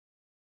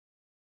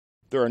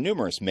There are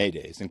numerous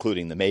Maydays,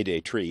 including the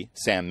Mayday Tree,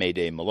 Sam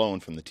Mayday Malone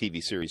from the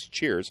TV series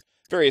Cheers,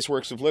 various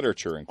works of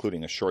literature,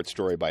 including a short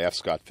story by F.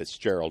 Scott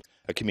Fitzgerald,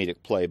 a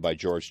comedic play by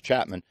George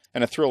Chapman,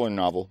 and a thriller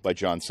novel by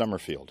John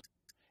Summerfield.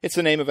 It's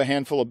the name of a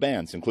handful of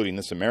bands, including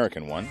this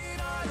American one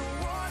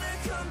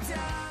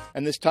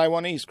and this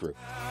Taiwanese group.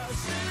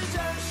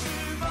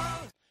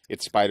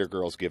 It's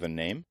Spider-Girl's given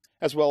name,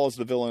 as well as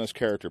the villainous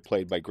character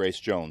played by Grace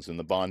Jones in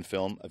the Bond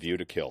film A View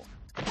to Kill.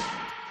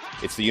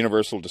 It's the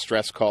Universal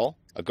Distress Call,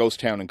 a ghost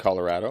town in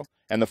Colorado,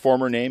 and the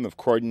former name of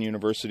Croydon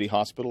University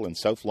Hospital in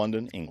South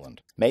London, England.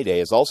 May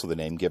Day is also the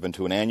name given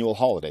to an annual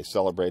holiday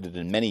celebrated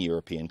in many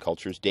European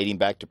cultures dating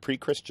back to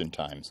pre-Christian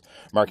times.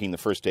 Marking the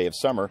first day of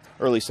summer,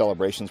 early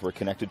celebrations were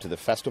connected to the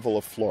Festival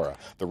of Flora,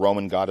 the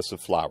Roman goddess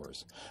of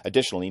flowers.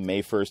 Additionally,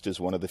 May 1st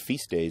is one of the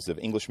feast days of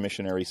English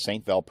missionary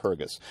Saint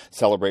Walpurgis,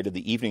 celebrated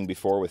the evening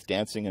before with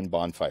dancing and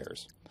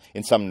bonfires.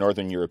 In some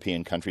northern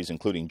European countries,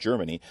 including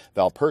Germany,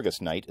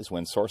 Walpurgis Night is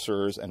when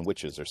sorcerers and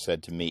witches are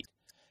said to meet.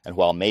 And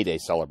while May Day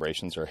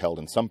celebrations are held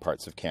in some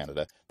parts of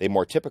Canada, they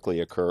more typically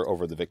occur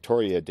over the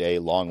Victoria Day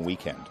long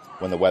weekend,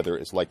 when the weather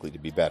is likely to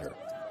be better.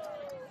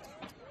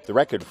 The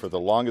record for the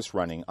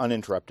longest-running,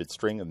 uninterrupted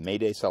string of May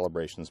Day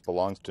celebrations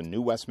belongs to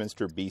New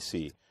Westminster,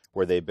 BC,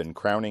 where they've been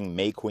crowning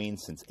May Queen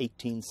since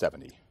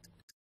 1870.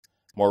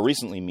 More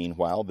recently,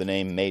 meanwhile, the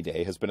name May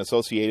Day has been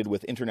associated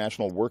with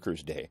International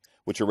Workers' Day,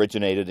 which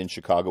originated in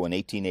Chicago in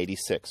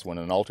 1886 when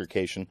an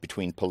altercation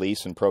between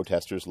police and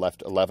protesters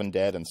left 11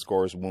 dead and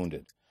scores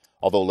wounded.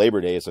 Although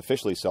Labor Day is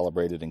officially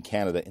celebrated in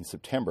Canada in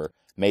September,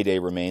 May Day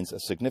remains a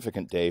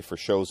significant day for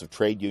shows of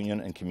trade union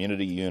and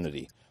community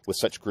unity, with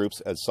such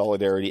groups as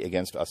Solidarity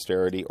Against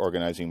Austerity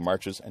organizing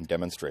marches and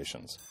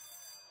demonstrations.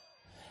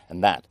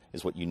 And that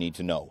is what you need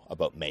to know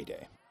about May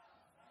Day.